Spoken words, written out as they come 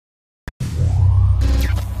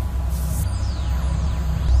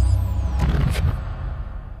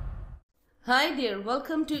Hi there,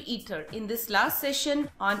 welcome to Aether. In this last session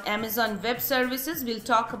on Amazon Web Services, we'll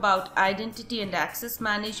talk about Identity and Access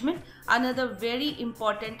Management, another very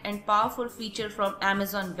important and powerful feature from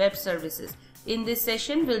Amazon Web Services. In this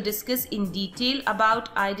session, we'll discuss in detail about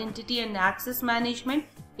Identity and Access Management,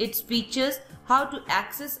 its features, how to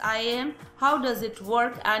access IAM, how does it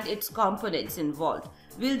work, and its components involved.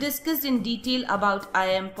 We'll discuss in detail about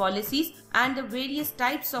IAM policies and the various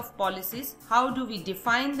types of policies. How do we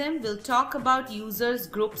define them? We'll talk about users,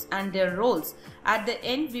 groups and their roles. At the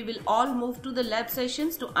end, we will all move to the lab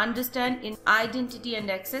sessions to understand in Identity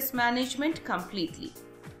and Access Management completely.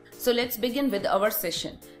 So let's begin with our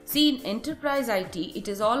session. See, in enterprise IT, it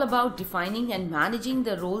is all about defining and managing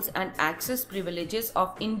the roles and access privileges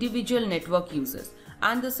of individual network users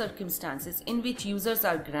and the circumstances in which users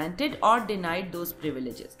are granted or denied those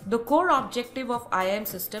privileges. The core objective of IAM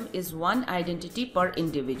system is one identity per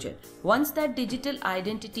individual. Once that digital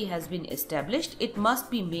identity has been established, it must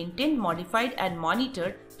be maintained, modified and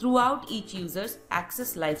monitored throughout each user's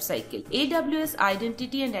access lifecycle. AWS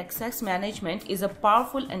Identity and Access Management is a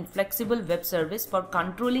powerful and flexible web service for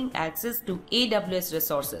controlling access to AWS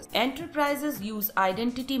resources. Enterprises use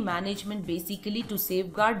identity management basically to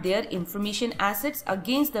safeguard their information assets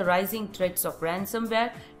against the rising threats of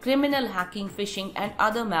ransomware, criminal hacking, phishing, and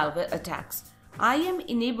other malware attacks. IAM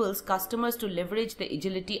enables customers to leverage the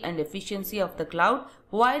agility and efficiency of the cloud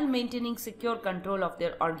while maintaining secure control of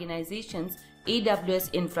their organization's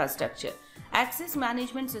AWS infrastructure. Access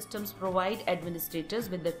management systems provide administrators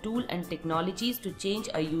with the tool and technologies to change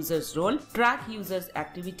a user's role, track users'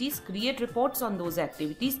 activities, create reports on those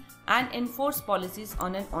activities, and enforce policies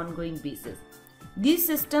on an ongoing basis. These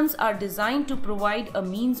systems are designed to provide a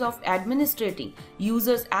means of administrating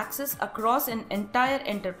users' access across an entire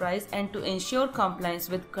enterprise and to ensure compliance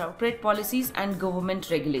with corporate policies and government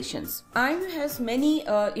regulations. IAM has many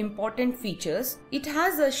important features. It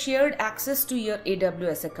has a shared access to your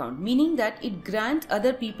AWS account, meaning that it grants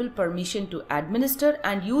other people permission to administer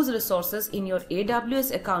and use resources in your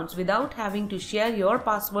AWS accounts without having to share your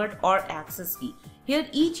password or access key. Here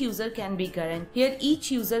each user can be granted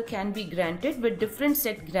with different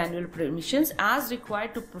set granular permissions as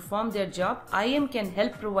required to perform their job. IAM can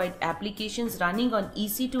help provide applications running on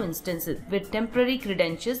EC2 instances with temporary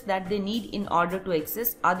credentials that they need in order to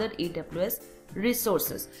access other AWS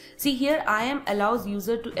resources. See, here IAM allows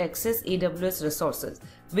user to access AWS resources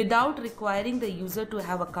without requiring the user to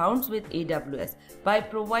have accounts with AWS by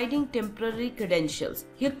providing temporary credentials.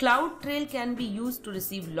 Here CloudTrail can be used to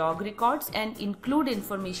receive log records and include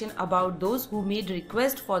information about those who made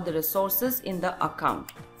request for the resources in the account.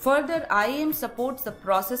 Further, IAM supports the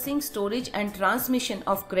processing, storage and transmission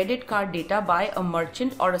of credit card data by a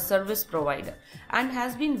merchant or a service provider and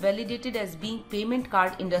has been validated as being payment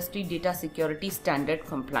card industry data security standard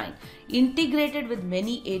compliant, integrated with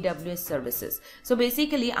many AWS services. So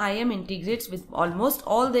basically IAM integrates with almost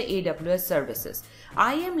all the AWS services.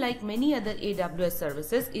 IAM, like many other AWS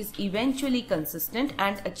services, is eventually consistent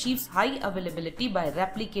and achieves high availability by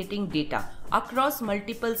replicating data across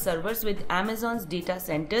multiple servers with Amazon's data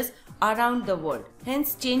centers around the world.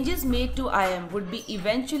 Hence, changes made to IAM would be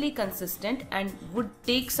eventually consistent and would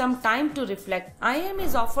take some time to reflect. IAM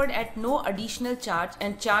is offered at no additional charge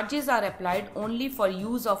and charges are applied only for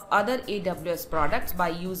use of other AWS products by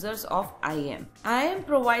users of IAM. IAM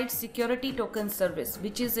provides security token service,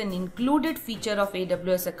 which is an included feature of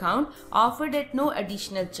AWS account offered at no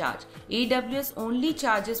additional charge. AWS only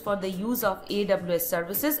charges for the use of AWS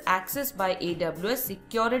services accessed by AWS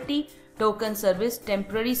security token service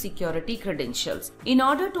temporary security credentials. In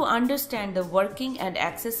order to understand the working and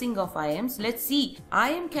accessing of IAMs, let's see.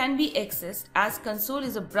 IAM can be accessed as console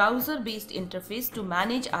is a browser-based interface to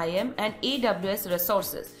manage IAM and AWS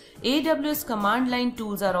resources. AWS command line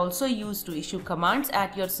tools are also used to issue commands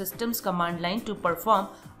at your system's command line to perform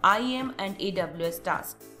IAM and AWS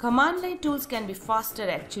tasks. Command line tools can be faster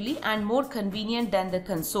actually and more convenient than the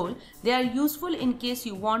console. They are useful in case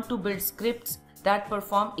you want to build scripts that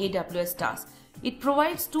perform AWS tasks. It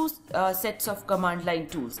provides two sets of command line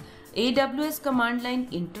tools: AWS command line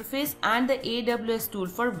interface and the AWS tool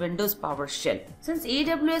for Windows PowerShell. Since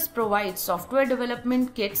AWS provides software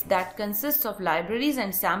development kits that consists of libraries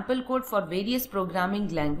and sample code for various programming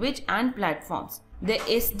language and platforms, the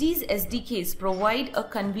SDKs provide a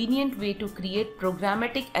convenient way to create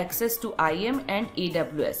programmatic access to IAM and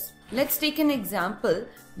AWS. Let's take an example.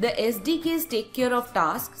 The SDKs take care of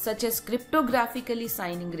tasks such as cryptographically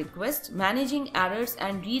signing requests, managing errors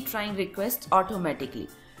and retrying requests automatically.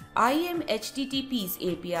 IAM HTTP's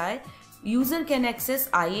API, user can access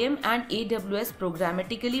IAM and AWS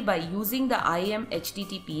programmatically by using the IAM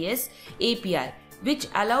HTTPS API. which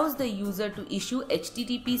allows the user to issue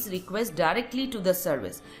HTTP's request directly to the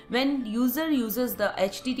service. When user uses the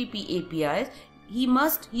HTTP APIs, he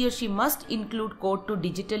or she must include code to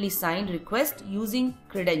digitally sign request using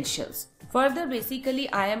credentials. Further, basically,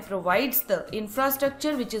 IAM provides the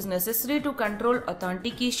infrastructure which is necessary to control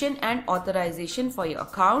authentication and authorization for your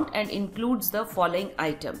account and includes the following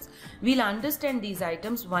items. We'll understand these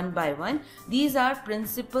items one by one. These are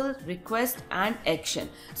principal, request and action.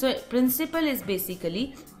 So, principal is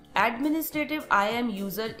basically administrative IAM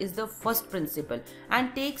user is the first principal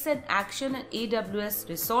and takes an action on AWS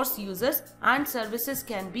resource users and services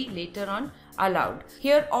can be later on allowed.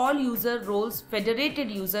 Here all user roles,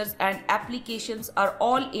 federated users and applications are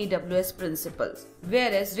all AWS principals.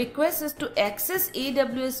 Whereas request is to access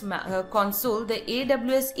AWS console, the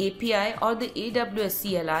AWS API or the AWS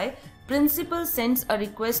CLI, principal sends a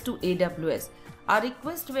request to AWS. A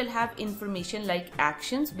request will have information like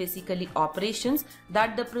actions, basically operations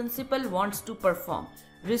that the principal wants to perform,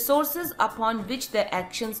 resources upon which the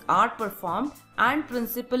actions are performed and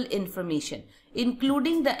principal information,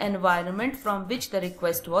 including the environment from which the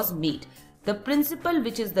request was made. The principal,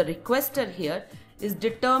 which is the requester here, is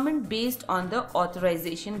determined based on the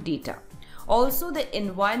authorization data. Also the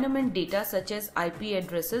environment data such as IP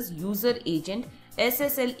addresses, user agent,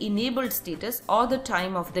 SSL enabled status or the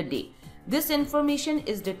time of the day. This information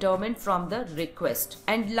is determined from the request.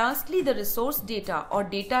 And lastly, the resource data or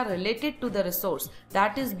data related to the resource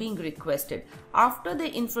that is being requested. After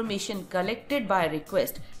the information collected by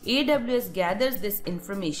request, AWS gathers this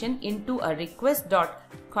information into a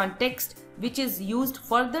request.context which is used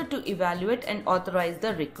further to evaluate and authorize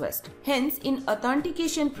the request. Hence, in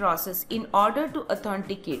authentication process, in order to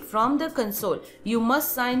authenticate from the console, you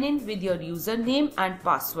must sign in with your username and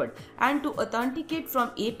password. And to authenticate from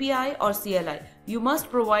API or CLI, you must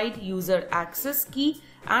provide user access key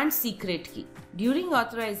and secret key. During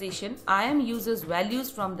authorization, IAM uses values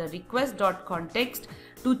from the request.context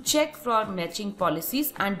to check for matching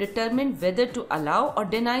policies and determine whether to allow or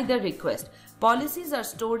deny the request. Policies are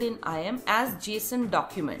stored in IAM as JSON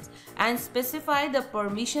documents and specify the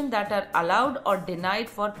permission that are allowed or denied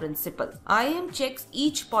for principal. IAM checks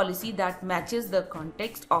each policy that matches the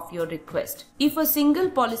context of your request. If a single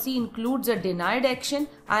policy includes a denied action,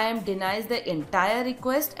 IAM denies the entire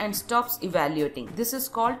request and stops evaluating. This is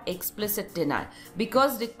called explicit deny.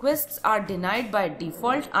 Because requests are denied by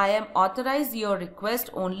default, IAM authorizes your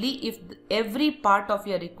request only if every part of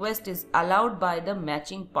your request is allowed by the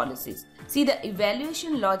matching policies. See, the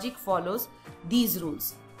evaluation logic follows these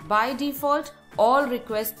rules. By default, all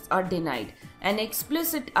requests are denied. An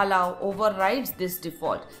explicit allow overrides this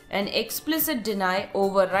default. An explicit deny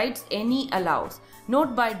overrides any allows.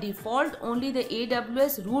 Note, by default, only the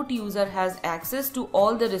AWS root user has access to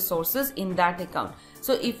all the resources in that account.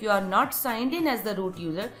 So if you are not signed in as the root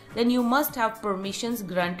user, then you must have permissions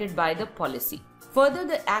granted by the policy. Further,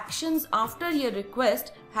 the actions after your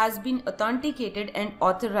request has been authenticated and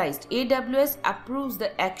authorized. AWS approves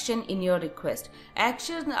the action in your request.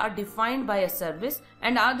 Actions are defined by a service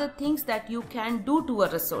and are the things that you can do to a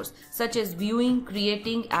resource, such as viewing,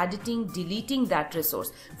 creating, editing, deleting that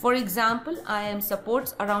resource. For example, IAM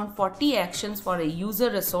supports around 40 actions for a user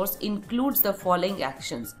resource, includes the following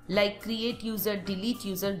actions like create user, delete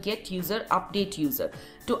user, get user, update user.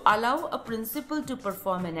 To allow a principal to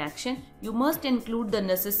perform an action, you must include the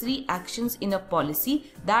necessary actions in a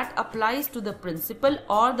policy that applies to the principal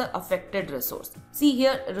or the affected resource. See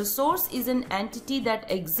here, resource is an entity that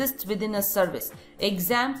exists within a service.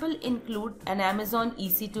 Example include an Amazon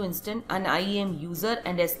EC2 instance, an IAM user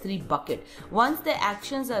and S3 bucket. Once the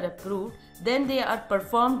actions are approved, then they are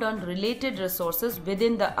performed on related resources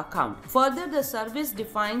within the account. Further, the service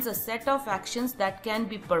defines a set of actions that can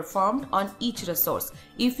be performed on each resource.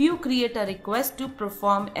 If you create a request to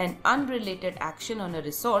perform an unrelated action on a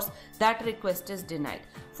resource, that request is denied.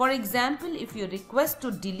 For example, if you request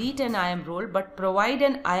to delete an IAM role but provide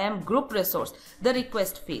an IAM group resource, the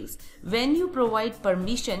request fails. When you provide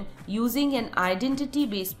permission using an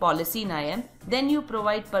identity-based policy in IAM, then you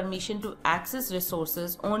provide permission to access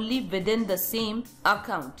resources only within the same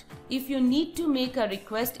account. If you need to make a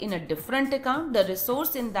request in a different account, the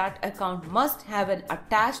resource in that account must have an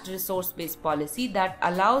attached resource-based policy that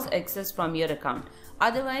allows access from your account.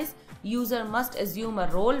 Otherwise, user must assume a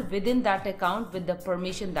role within that account with the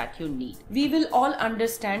permission that you need. We will all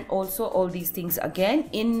understand also all these things again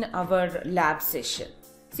in our lab session.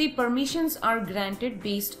 See, permissions are granted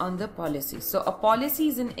based on the policy. So a policy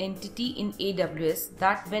is an entity in AWS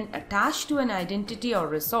that when attached to an identity or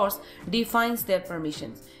resource defines their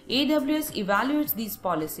permissions. AWS evaluates these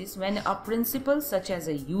policies when a principal such as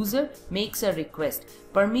a user makes a request.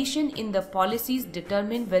 Permission in the policies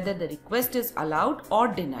determine whether the request is allowed or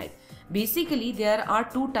denied. Basically, there are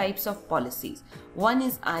two types of policies. One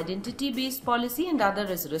is identity-based policy and other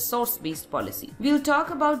is resource-based policy. We'll talk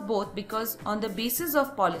about both because on the basis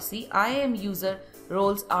of policy, IAM user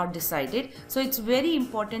roles are decided. So it's very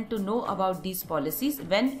important to know about these policies,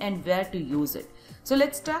 when and where to use it. So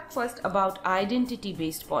let's talk first about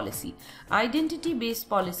identity-based policy. Identity-based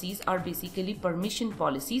policies are basically permission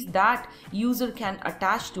policies that user can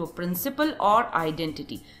attach to a principal or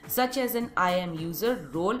identity, such as an IAM user,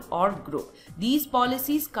 role or group. These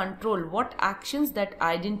policies control what actions that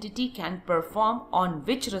identity can perform on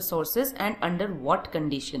which resources and under what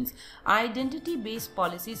conditions. Identity-based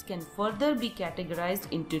policies can further be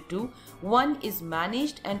categorized into two. One is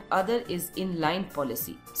managed and other is inline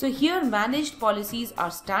policy. So here managed policies are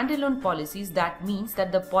standalone policies. That means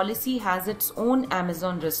that the policy has its own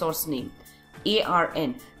Amazon resource name,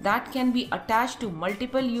 ARN, that can be attached to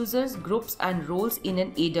multiple users, groups and roles in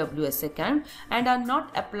an AWS account and are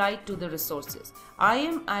not applied to the resources.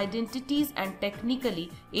 IAM identities and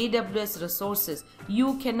technically AWS resources,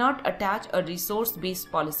 you cannot attach a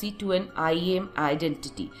resource-based policy to an IAM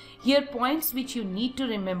identity. Here points which you need to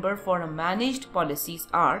remember for a managed policies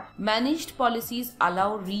are: managed policies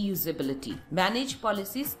allow reusability. Managed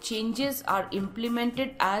policies changes are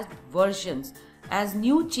implemented as versions. As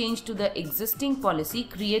new change to the existing policy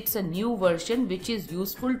creates a new version which is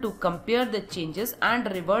useful to compare the changes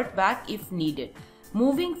and revert back if needed.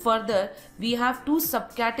 Moving further, we have two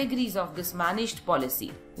subcategories of this managed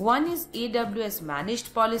policy. One is AWS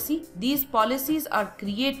managed policy. These policies are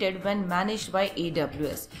created when managed by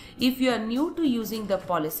AWS. If you are new to using the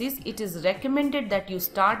policies, it is recommended that you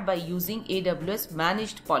start by using AWS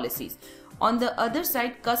managed policies. On the other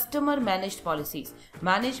side, customer managed policies.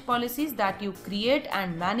 Managed policies that you create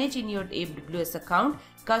and manage in your AWS account.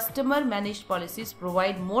 Customer managed policies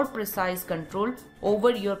provide more precise control over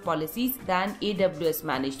your policies than AWS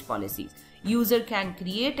managed policies. User can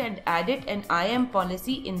create and edit an IAM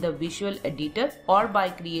policy in the visual editor or by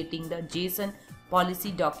creating the JSON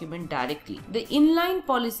policy document directly. The inline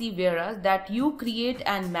policy whereas that you create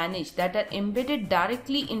and manage that are embedded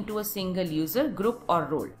directly into a single user, group or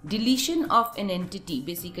role. Deletion of an entity,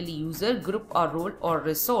 basically user, group or role or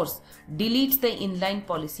resource, deletes the inline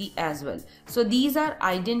policy as well. So these are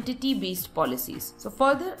identity based policies. So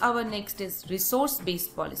further, our next is resource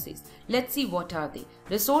based policies. Let's see what are they.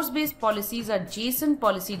 Resource based policies are JSON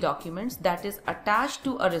policy documents that is attached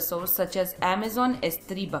to a resource such as Amazon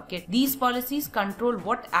S3 bucket. These policies control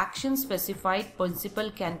what action specified principal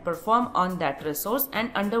can perform on that resource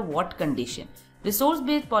and under what condition.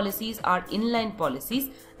 Resource-based policies are inline policies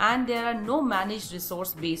and there are no managed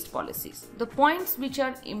resource-based policies. The points which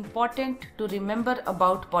are important to remember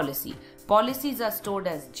about policy. Policies are stored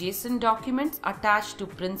as JSON documents attached to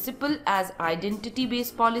principal as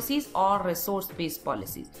identity-based policies or resource-based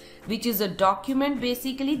policies, which is a document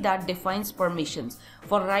basically that defines permissions.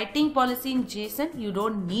 For writing policy in JSON, you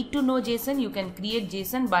don't need to know JSON. You can create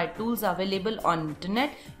JSON by tools available on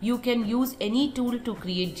internet. You can use any tool to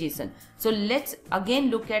create JSON. So let's again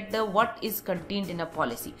look at the what is contained in a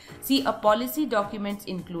policy. See, a policy documents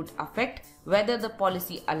include effect, whether the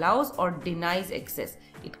policy allows or denies access.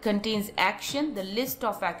 It contains action, the list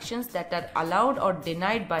of actions that are allowed or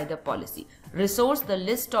denied by the policy. Resource, the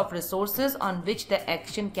list of resources on which the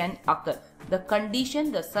action can occur. The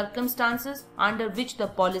condition, the circumstances under which the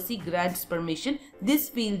policy grants permission. This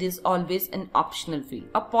field is always an optional field.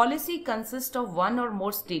 A policy consists of one or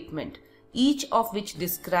more statements, each of which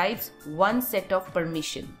describes one set of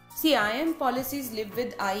permission. See, IAM policies live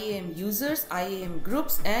with IAM users, IAM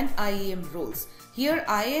groups and IAM roles. Here,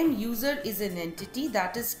 IAM user is an entity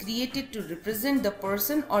that is created to represent the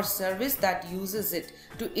person or service that uses it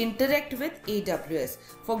to interact with AWS.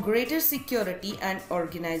 For greater security and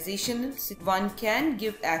organizational, one can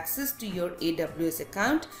give access to your AWS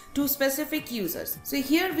account to specific users. So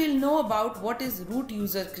here we'll know about what is root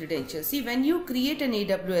user credentials. See, when you create an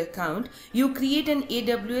AWS account, you create an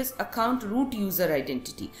AWS account root user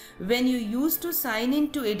identity. When you use to sign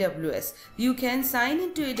into AWS, you can sign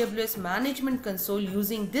into AWS Management Console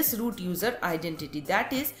using this root user identity,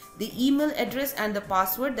 that is the email address and the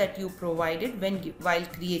password that you provided while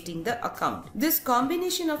creating the account. This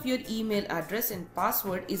combination of your email address and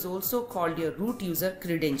password is also called your root user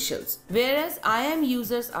credentials. Whereas IAM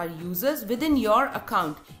users are users within your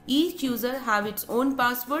account, each user have its own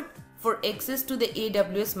password for access to the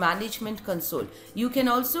AWS Management Console. You can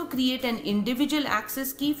also create an individual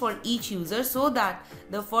access key for each user so that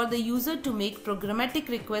for the user to make programmatic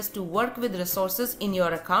requests to work with resources in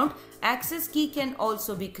your account, access key can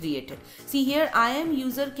also be created. See here, IAM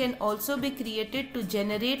user can also be created to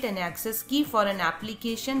generate an access key for an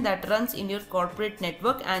application that runs in your corporate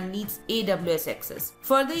network and needs AWS access.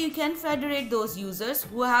 Further, you can federate those users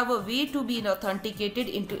who have a way to be authenticated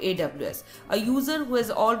into AWS. A user who has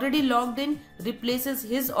already logged in replaces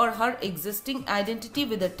his or her existing identity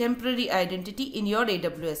with a temporary identity in your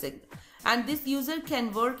AWS, and this user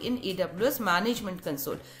can work in AWS Management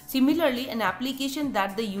Console. Similarly, an application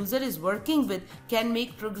that the user is working with can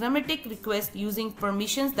make programmatic requests using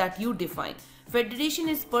permissions that you define. Federation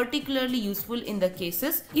is particularly useful in the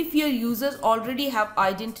cases if your users already have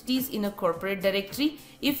identities in a corporate directory.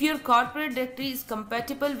 If your corporate directory is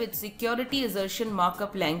compatible with security assertion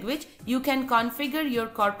markup language, you can configure your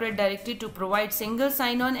corporate directory to provide single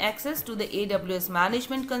sign-on access to the AWS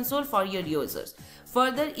Management Console for your users.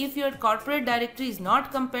 Further, if your corporate directory is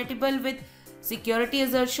not compatible with security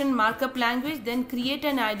assertion markup language, then create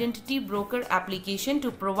an identity broker application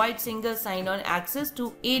to provide single sign-on access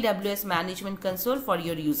to AWS Management Console for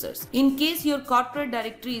your users. In case your corporate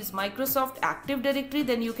directory is Microsoft Active Directory,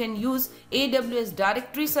 then you can use AWS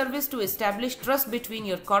Directory Service to establish trust between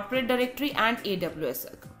your corporate directory and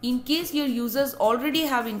AWS. In case your users already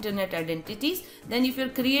have internet identities, then if you're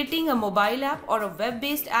creating a mobile app or a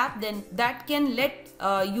web-based app, then that can let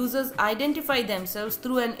users identify themselves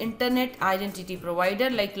through an internet identity provider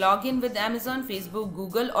like login with Amazon, Facebook,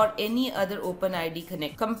 Google, or any other OpenID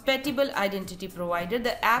Connect compatible identity provider.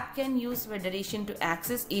 The app can use federation to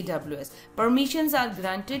access AWS. Permissions are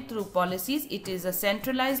granted through policies. It is a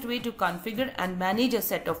centralized way to configure and manage a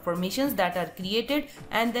set of permissions that are created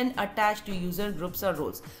and then attached to user groups or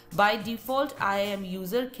roles. By default, IAM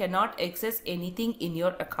user cannot access anything in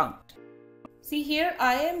your account. See here,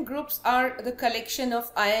 IAM groups are the collection of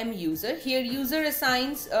IAM user. Here user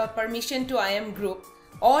assigns permission to IAM group.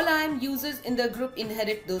 All IAM users in the group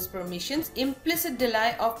inherit those permissions. Implicit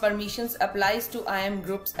delay of permissions applies to IAM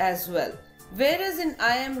groups as well. Whereas in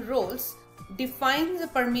IAM roles, defines the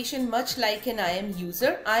permission much like an IAM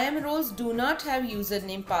user. IAM roles do not have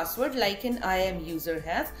username password like an IAM user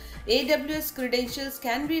have. AWS credentials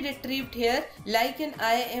can be retrieved here like an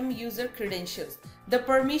IAM user credentials. The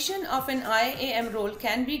permission of an IAM role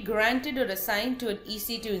can be granted or assigned to an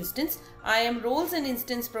EC2 instance. IAM roles and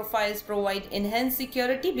instance profiles provide enhanced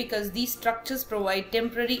security because these structures provide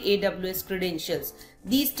temporary AWS credentials.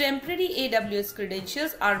 These temporary AWS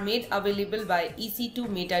credentials are made available by EC2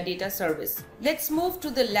 metadata service. Let's move to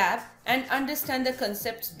the lab and understand the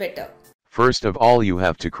concepts better. First of all, you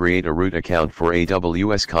have to create a root account for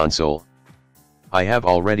AWS console. I have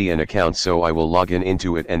already an account, so I will log in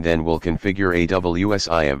into it and then will configure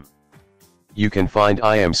AWS IAM. You can find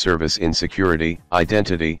IAM service in Security,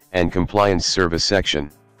 Identity, and Compliance Service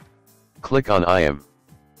section. Click on IAM.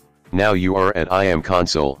 Now you are at IAM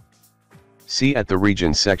console. See at the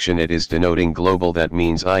region section it is denoting global, that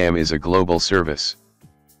means IAM is a global service.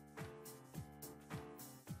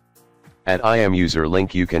 At IAM user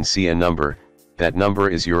link you can see a number, that number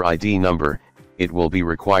is your ID number. It will be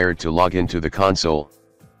required to log into the console.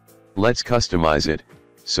 Let's customize it,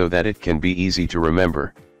 so that it can be easy to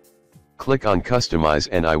remember. Click on Customize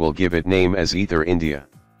and I will give it name as Aether India.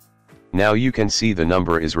 Now you can see the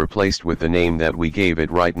number is replaced with the name that we gave it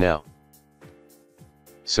right now.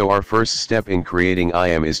 So our first step in creating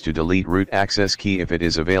IAM is to delete root access key if it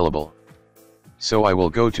is available. So I will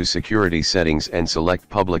go to Security Settings and select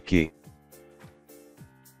Public Key.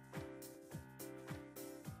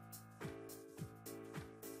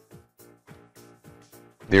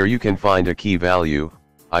 There you can find a key value.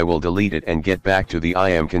 I will delete it and get back to the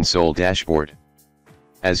IAM console dashboard.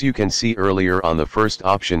 As you can see earlier on the first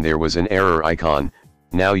option there was an error icon,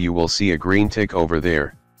 now you will see a green tick over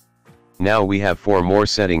there. Now we have 4 more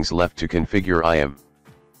settings left to configure IAM.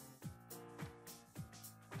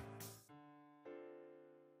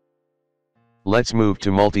 Let's move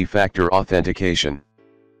to multi-factor authentication.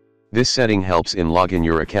 This setting helps in login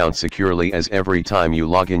your account securely, as every time you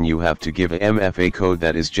log in you have to give a MFA code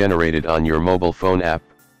that is generated on your mobile phone app.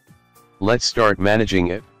 Let's start managing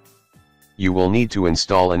it. You will need to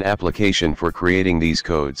install an application for creating these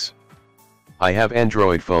codes. I have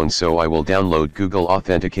Android phone, so I will download Google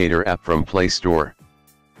Authenticator app from Play Store.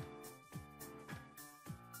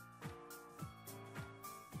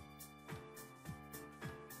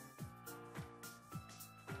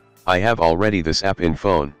 I have already this app in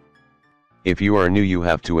phone. If you are new you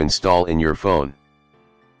have to install in your phone.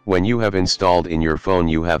 When you have installed in your phone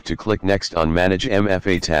you have to click next on Manage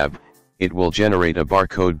MFA tab, it will generate a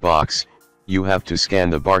barcode box. You have to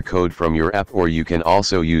scan the barcode from your app, or you can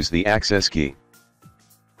also use the access key.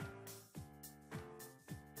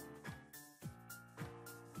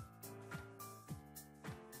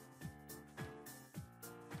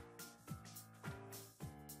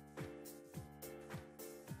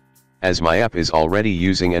 As my app is already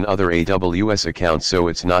using another AWS account, so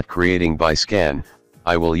it's not creating by scan,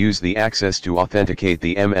 I will use the access to authenticate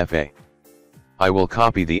the MFA. I will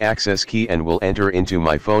copy the access key and will enter into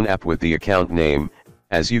my phone app with the account name,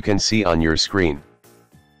 as you can see on your screen.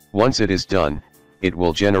 Once it is done, it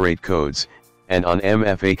will generate codes, and on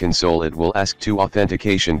MFA console it will ask two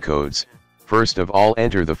authentication codes. First of all,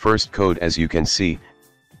 enter the first code as you can see.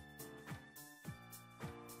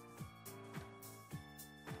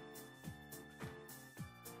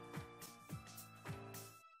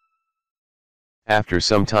 After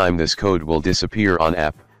some time this code will disappear on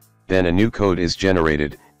app, then a new code is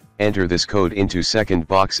generated. Enter this code into second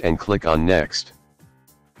box and click on next.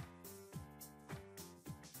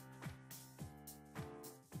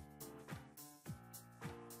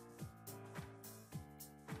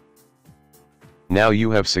 Now you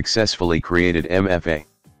have successfully created MFA.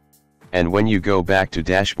 And when you go back to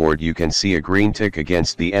dashboard, you can see a green tick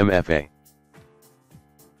against the MFA.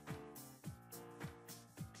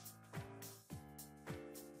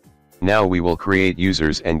 Now we will create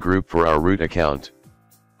users and group for our root account.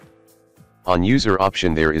 On user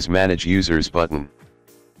option there is manage users button.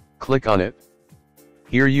 Click on it.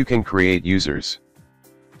 Here you can create users.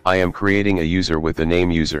 I am creating a user with the name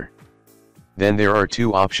user. Then there are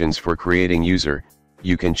two options for creating user.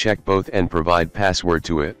 You can check both and provide password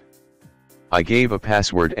to it. I gave a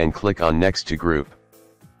password and click on next to group.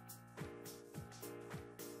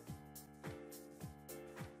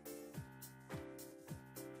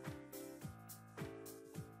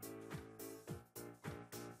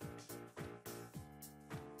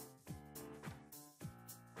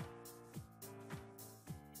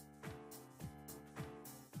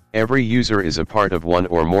 Every user is a part of one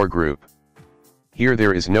or more group. Here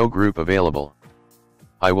there is no group available.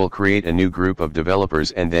 I will create a new group of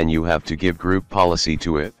developers and then you have to give group policy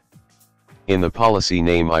to it. In the policy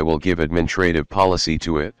name I will give administrative policy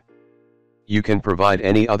to it. You can provide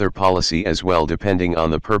any other policy as well depending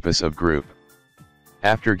on the purpose of group.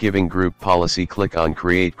 After giving group policy, click on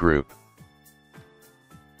create group.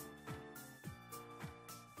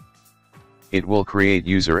 It will create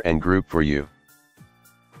user and group for you.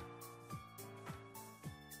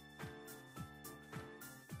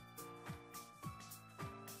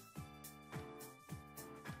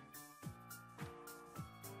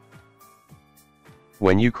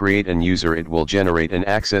 When you create an user, it will generate an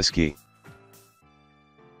access key.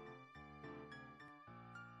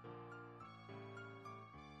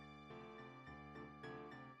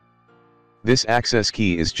 This access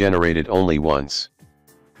key is generated only once.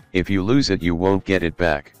 If you lose it, you won't get it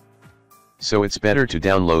back. So it's better to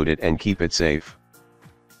download it and keep it safe.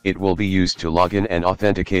 It will be used to login and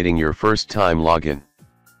authenticating your first time login.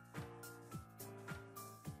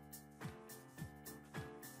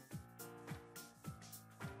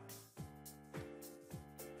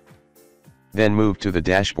 Then move to the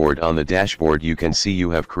dashboard. On the dashboard you can see you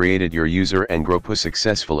have created your user and group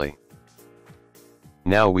successfully.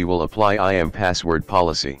 Now we will apply IAM password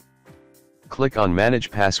policy. Click on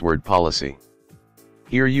Manage Password Policy.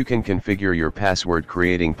 Here you can configure your password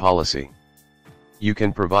creating policy. You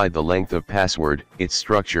can provide the length of password, its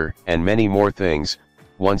structure, and many more things,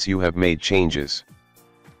 once you have made changes.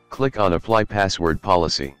 Click on Apply Password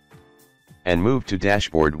Policy. And move to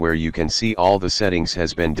dashboard where you can see all the settings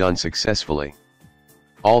has been done successfully.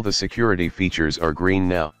 All the security features are green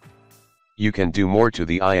now. You can do more to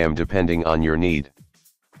the IAM depending on your need.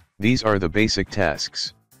 These are the basic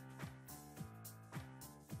tasks.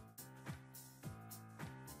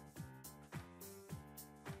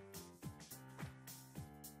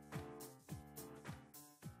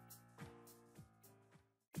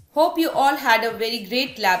 Hope you all had a very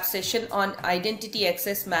great lab session on Identity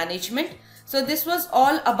Access Management. So this was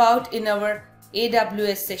all about in our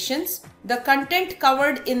AWS sessions. The content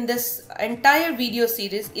covered in this entire video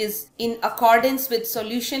series is in accordance with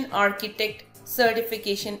Solution Architect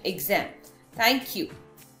Certification Exam. Thank you.